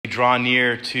draw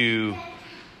near to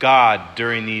God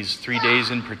during these 3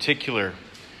 days in particular,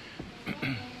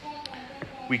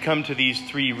 we come to these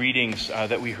three readings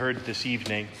that we heard this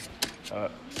evening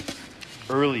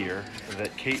earlier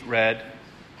that Kate read.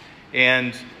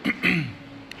 And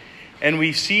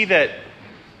we see that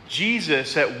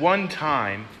Jesus at one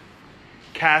time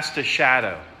cast a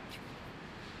shadow.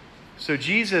 So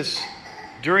Jesus,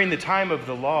 during the time of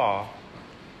the law,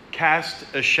 cast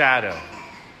a shadow.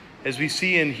 As we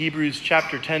see in Hebrews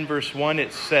chapter 10, verse 1,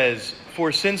 it says,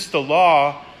 "For since the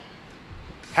law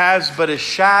has but a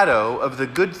shadow of the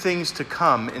good things to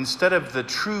come instead of the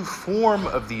true form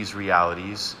of these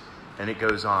realities," and it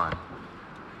goes on.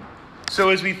 So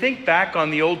as we think back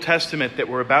on the Old Testament that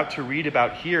we're about to read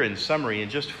about here in summary in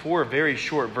just 4 very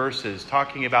short verses,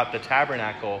 talking about the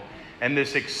tabernacle and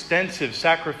this extensive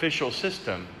sacrificial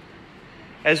system,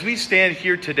 as we stand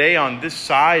here today on this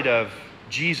side of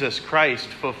Jesus Christ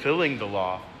fulfilling the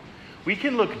law, we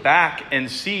can look back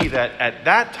and see that at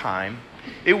that time,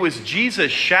 it was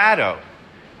Jesus' shadow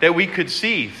that we could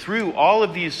see through all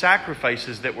of these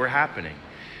sacrifices that were happening.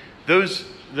 Those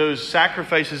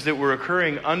sacrifices that were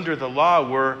occurring under the law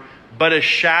were but a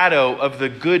shadow of the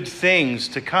good things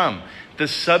to come, the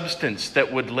substance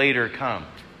that would later come.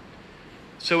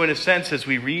 So in a sense, as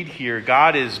we read here,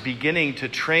 God is beginning to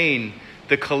train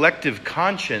the collective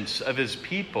conscience of his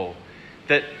people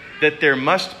that there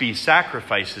must be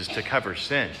sacrifices to cover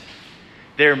sin.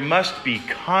 There must be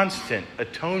constant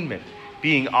atonement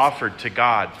being offered to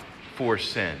God for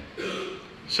sin.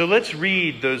 So let's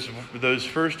read those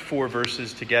first 4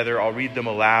 verses together. I'll read them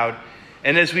aloud.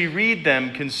 And as we read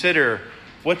them, consider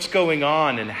what's going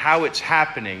on and how it's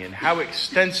happening and how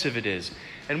extensive it is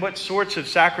and what sorts of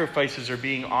sacrifices are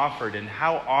being offered and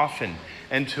how often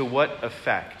and to what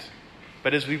effect.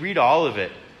 But as we read all of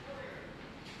it,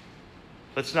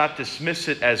 let's not dismiss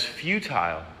it as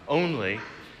futile only,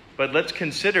 but let's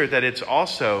consider that it's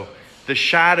also the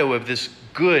shadow of this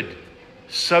good,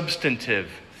 substantive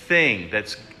thing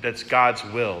that's God's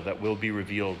will that will be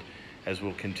revealed as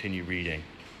we'll continue reading.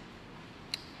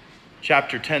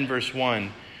 Chapter 10, verse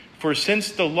 1. "For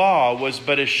since the law was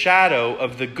but a shadow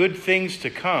of the good things to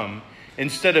come,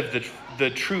 instead of the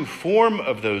true form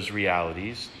of those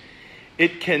realities,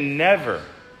 it can never,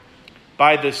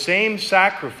 by the same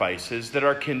sacrifices that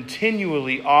are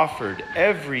continually offered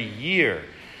every year,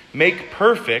 make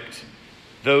perfect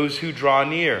those who draw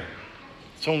near."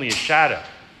 It's only a shadow,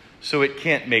 so it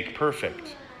can't make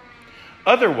perfect.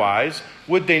 "Otherwise,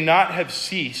 would they not have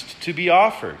ceased to be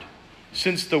offered,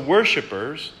 since the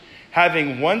worshippers,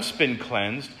 having once been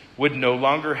cleansed, would no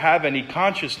longer have any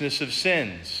consciousness of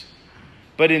sins?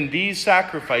 But in these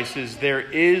sacrifices there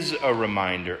is a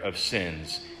reminder of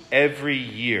sins every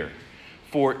year.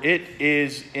 For it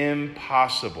is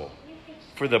impossible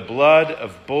for the blood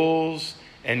of bulls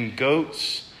and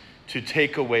goats to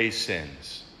take away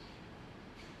sins."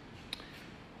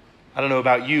 I don't know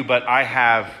about you, but I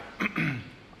have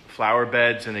flower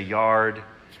beds in a yard,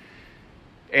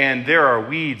 and there are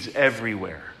weeds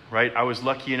everywhere, right? I was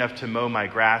lucky enough to mow my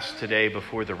grass today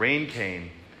before the rain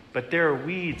came, but there are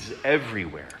weeds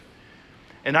everywhere.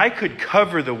 And I could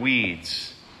cover the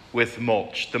weeds with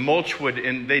mulch. The mulch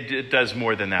it does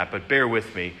more than that, but bear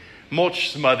with me. Mulch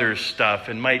smothers stuff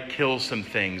and might kill some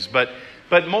things, but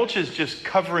mulch is just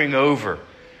covering over,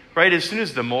 right? As soon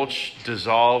as the mulch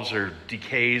dissolves or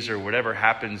decays or whatever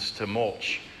happens to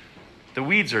mulch, the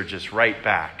weeds are just right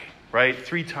back, right?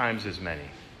 3 times as many.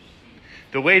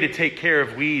 The way to take care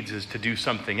of weeds is to do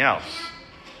something else,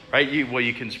 right?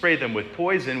 You can spray them with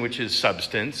poison, which is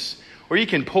substance, or you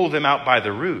can pull them out by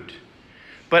the root.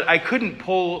 But I couldn't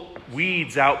pull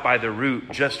weeds out by the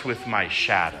root just with my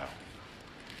shadow.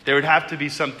 There would have to be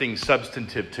something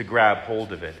substantive to grab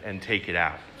hold of it and take it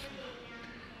out.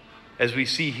 As we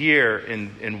see here,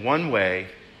 in one way,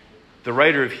 the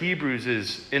writer of Hebrews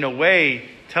is, in a way,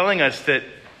 telling us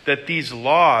that these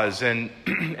laws and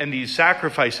these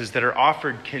sacrifices that are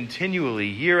offered continually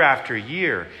year after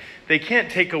year, they can't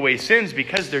take away sins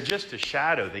because they're just a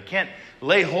shadow. They can't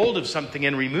lay hold of something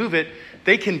and remove it.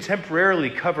 They can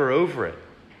temporarily cover over it.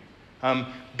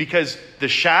 Because the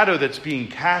shadow that's being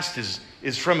cast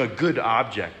is from a good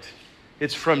object.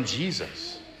 It's from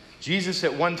Jesus. Jesus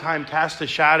at one time cast a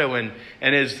shadow, and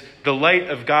as the light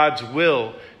of God's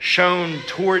will shone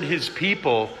toward his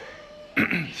people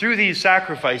through these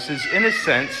sacrifices, in a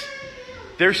sense,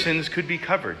 their sins could be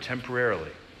covered temporarily.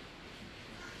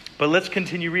 But let's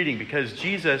continue reading, because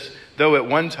Jesus, though at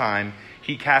one time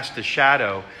he cast a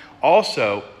shadow,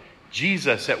 also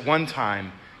Jesus at one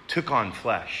time took on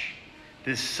flesh.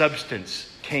 This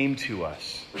substance came to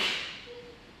us.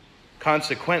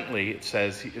 Consequently, it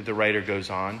says, the writer goes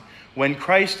on, when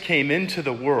Christ came into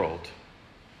the world,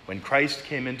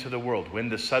 when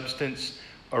the substance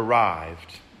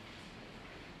arrived,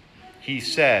 he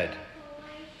said,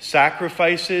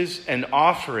 sacrifices and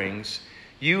offerings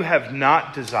you have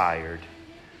not desired,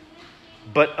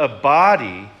 but a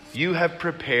body you have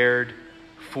prepared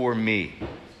for me.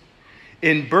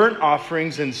 In burnt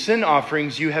offerings and sin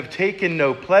offerings you have taken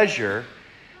no pleasure.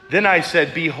 Then I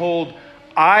said, behold,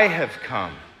 I have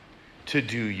come to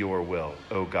do your will,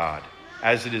 O God,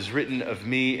 as it is written of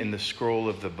me in the scroll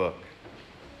of the book.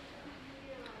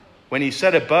 When he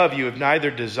said above, you have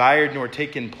neither desired nor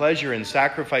taken pleasure in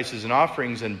sacrifices and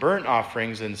offerings and burnt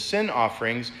offerings and sin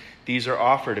offerings, these are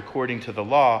offered according to the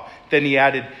law. Then he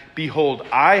added, behold,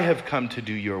 I have come to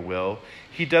do your will.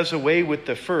 He does away with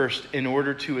the first in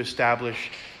order to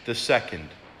establish the second.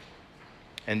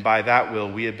 And by that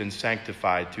will we have been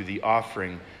sanctified through the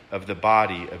offering of the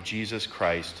body of Jesus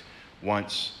Christ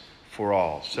once for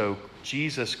all. So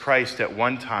Jesus Christ at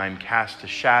one time cast a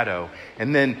shadow,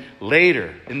 and then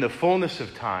later, in the fullness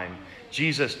of time,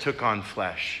 Jesus took on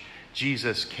flesh.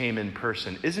 Jesus came in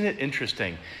person. Isn't it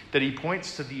interesting that he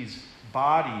points to these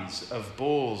bodies of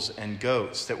bulls and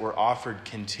goats that were offered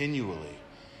continually,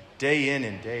 day in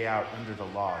and day out under the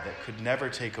law, that could never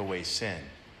take away sin?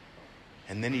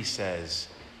 And then he says,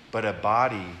 but a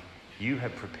body you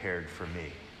have prepared for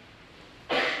me.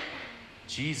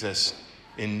 Jesus,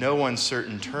 in no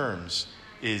uncertain terms,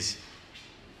 is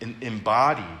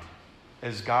embodied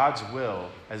as God's will,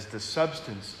 as the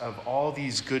substance of all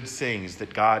these good things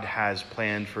that God has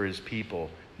planned for his people,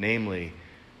 namely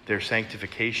their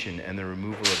sanctification and the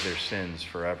removal of their sins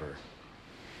forever.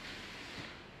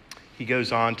 He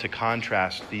goes on to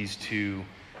contrast these two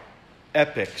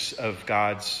epics of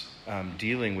God's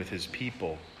dealing with his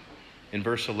people. In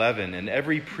verse 11, and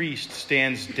every priest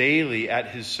stands daily at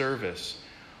his service,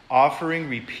 offering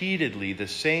repeatedly the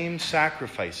same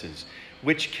sacrifices,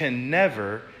 which can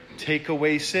never take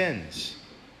away sins.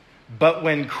 But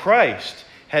when Christ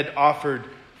had offered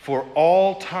for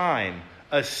all time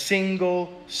a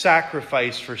single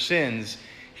sacrifice for sins,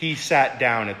 he sat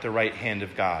down at the right hand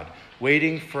of God,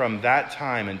 waiting from that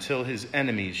time until his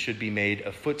enemies should be made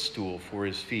a footstool for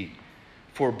his feet.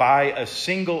 For by a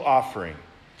single offering,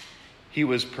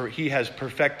 he has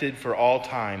perfected for all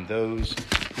time those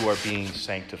who are being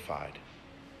sanctified.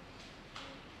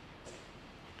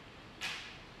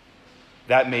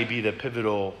 That may be the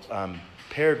pivotal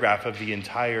paragraph of the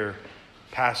entire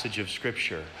passage of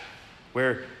Scripture,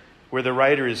 where the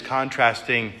writer is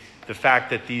contrasting the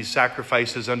fact that these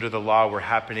sacrifices under the law were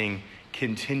happening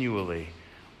continually,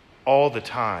 all the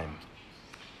time,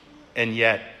 and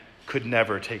yet could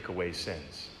never take away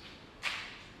sins.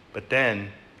 But then,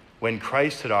 when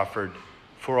Christ had offered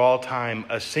for all time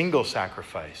a single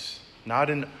sacrifice, not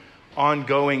an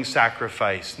ongoing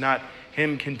sacrifice, not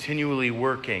him continually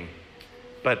working,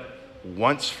 but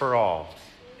once for all,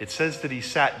 it says that he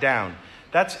sat down.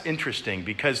 That's interesting,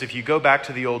 because if you go back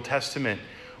to the Old Testament,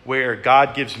 where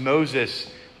God gives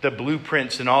Moses the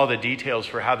blueprints and all the details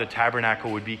for how the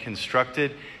tabernacle would be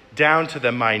constructed, down to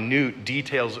the minute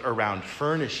details around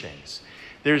furnishings.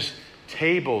 There's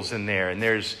tables in there, and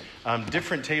there's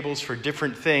different tables for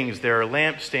different things. There are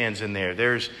lampstands in there.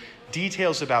 There's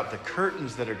details about the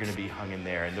curtains that are going to be hung in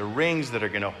there and the rings that are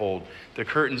going to hold the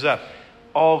curtains up.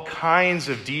 All kinds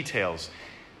of details.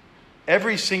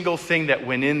 Every single thing that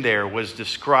went in there was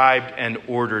described and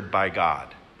ordered by God.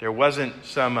 There wasn't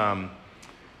some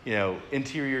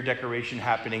interior decoration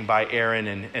happening by Aaron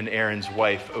and Aaron's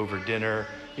wife over dinner.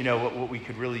 What we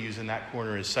could really use in that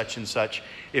corner is such and such.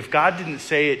 If God didn't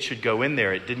say it should go in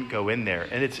there, it didn't go in there.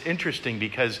 And it's interesting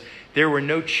because there were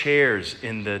no chairs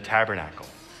in the tabernacle.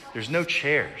 There's no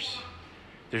chairs.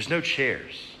 There's no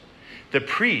chairs. The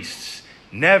priests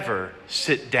never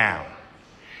sit down.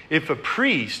 If a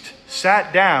priest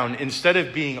sat down instead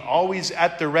of being always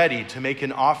at the ready to make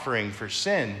an offering for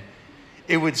sin,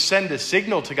 it would send a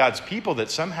signal to God's people that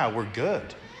somehow we're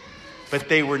good. But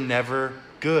they were never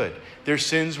good. Their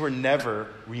sins were never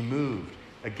removed.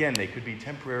 Again, they could be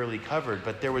temporarily covered,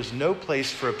 but there was no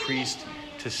place for a priest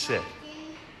to sit.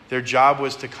 Their job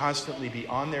was to constantly be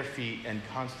on their feet and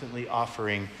constantly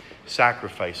offering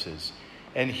sacrifices.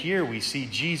 And here we see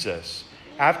Jesus,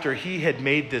 after he had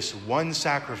made this one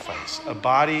sacrifice, a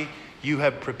body you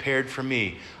have prepared for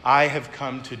me. I have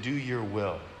come to do your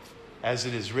will, as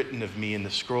it is written of me in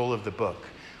the scroll of the book.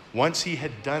 Once he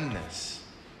had done this,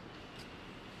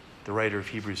 the writer of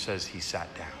Hebrews says he sat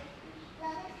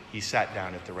down. He sat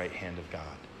down at the right hand of God.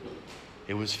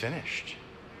 It was finished.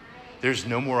 There's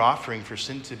no more offering for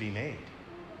sin to be made.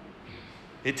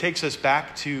 It takes us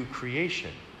back to creation,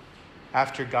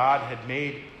 after God had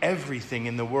made everything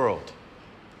in the world.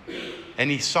 And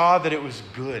he saw that it was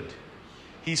good.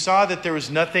 He saw that there was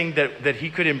nothing that he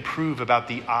could improve about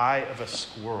the eye of a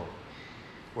squirrel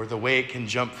or the way it can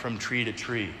jump from tree to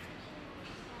tree,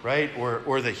 right?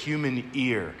 Or the human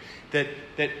ear. That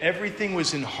everything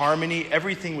was in harmony,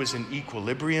 everything was in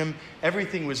equilibrium,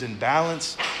 everything was in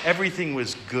balance, everything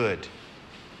was good.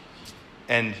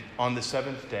 And on the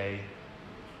seventh day,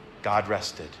 God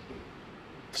rested,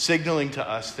 signaling to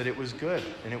us that it was good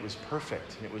and it was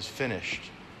perfect and it was finished.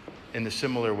 In the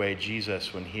similar way,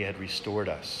 Jesus, when he had restored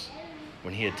us,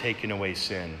 when he had taken away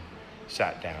sin,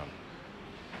 sat down.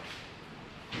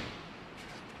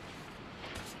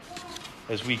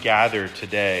 As we gather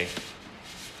today,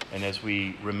 and as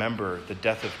we remember the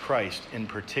death of Christ in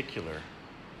particular,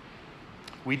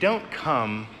 we don't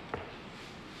come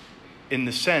in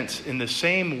the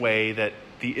same way that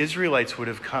the Israelites would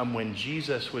have come when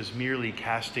Jesus was merely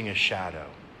casting a shadow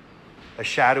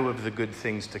of the good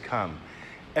things to come.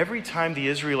 Every time the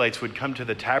Israelites would come to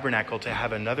the tabernacle to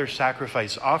have another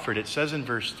sacrifice offered, it says in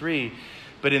verse 3,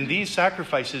 but in these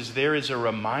sacrifices there is a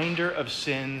reminder of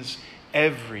sins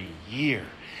every year.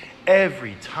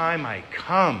 Every time I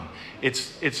come,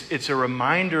 it's a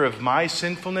reminder of my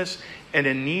sinfulness and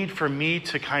a need for me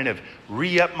to kind of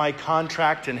re-up my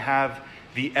contract and have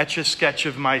the etch-a-sketch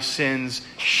of my sins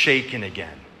shaken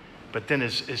again. But then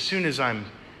as soon as I'm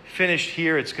finished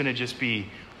here, it's going to just be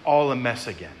all a mess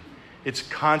again. It's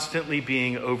constantly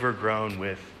being overgrown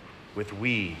with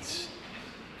weeds.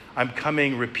 I'm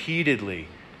coming repeatedly,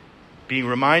 being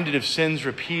reminded of sins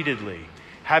repeatedly,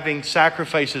 having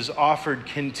sacrifices offered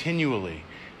continually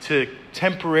to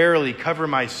temporarily cover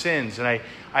my sins, and I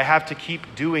have to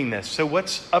keep doing this. So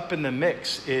what's up in the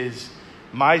mix is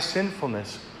my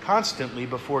sinfulness constantly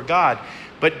before God,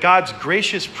 but God's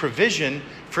gracious provision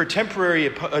for temporary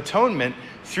atonement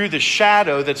through the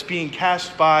shadow that's being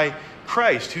cast by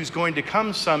Christ, who's going to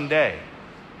come someday.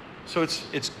 So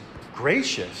it's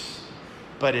gracious,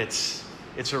 but it's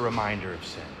a reminder of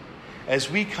sin. As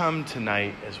we come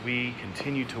tonight, as we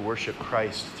continue to worship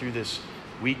Christ through this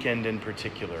weekend in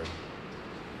particular,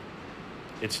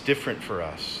 it's different for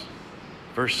us.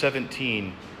 Verse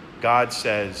 17, God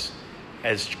says,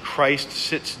 as Christ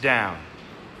sits down,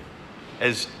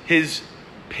 as his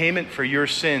payment for your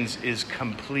sins is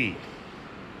complete,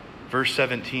 verse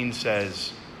 17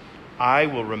 says, I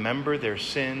will remember their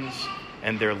sins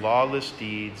and their lawless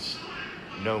deeds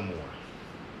no more.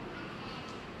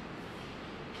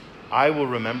 I will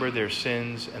remember their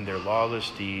sins and their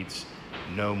lawless deeds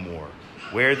no more.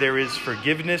 Where there is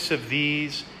forgiveness of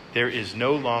these, there is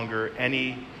no longer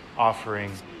any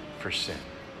offering for sin.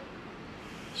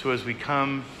 So as we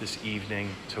come this evening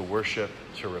to worship,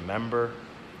 to remember,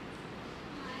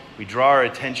 we draw our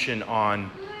attention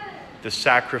on the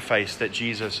sacrifice that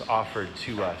Jesus offered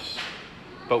to us,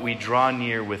 but we draw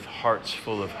near with hearts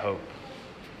full of hope.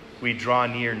 We draw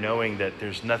near knowing that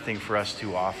there's nothing for us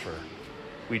to offer.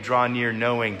 We draw near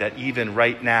knowing that even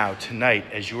right now, tonight,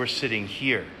 as you're sitting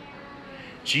here,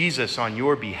 Jesus on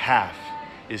your behalf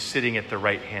is sitting at the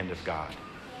right hand of God,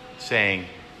 saying,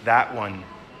 that one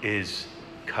is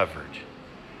covered.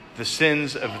 The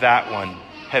sins of that one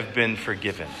have been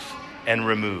forgiven and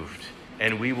removed,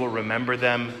 and we will remember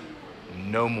them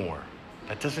no more.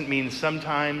 That doesn't mean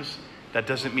sometimes. That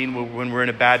doesn't mean when we're in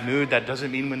a bad mood. That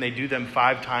doesn't mean when they do them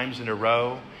 5 times in a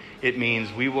row. It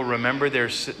means we will remember their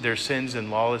sins and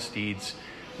lawless deeds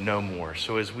no more.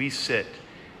 So as we sit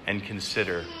and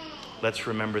consider, let's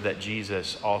remember that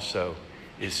Jesus also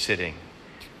is sitting,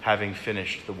 having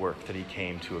finished the work that he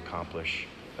came to accomplish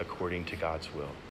according to God's will.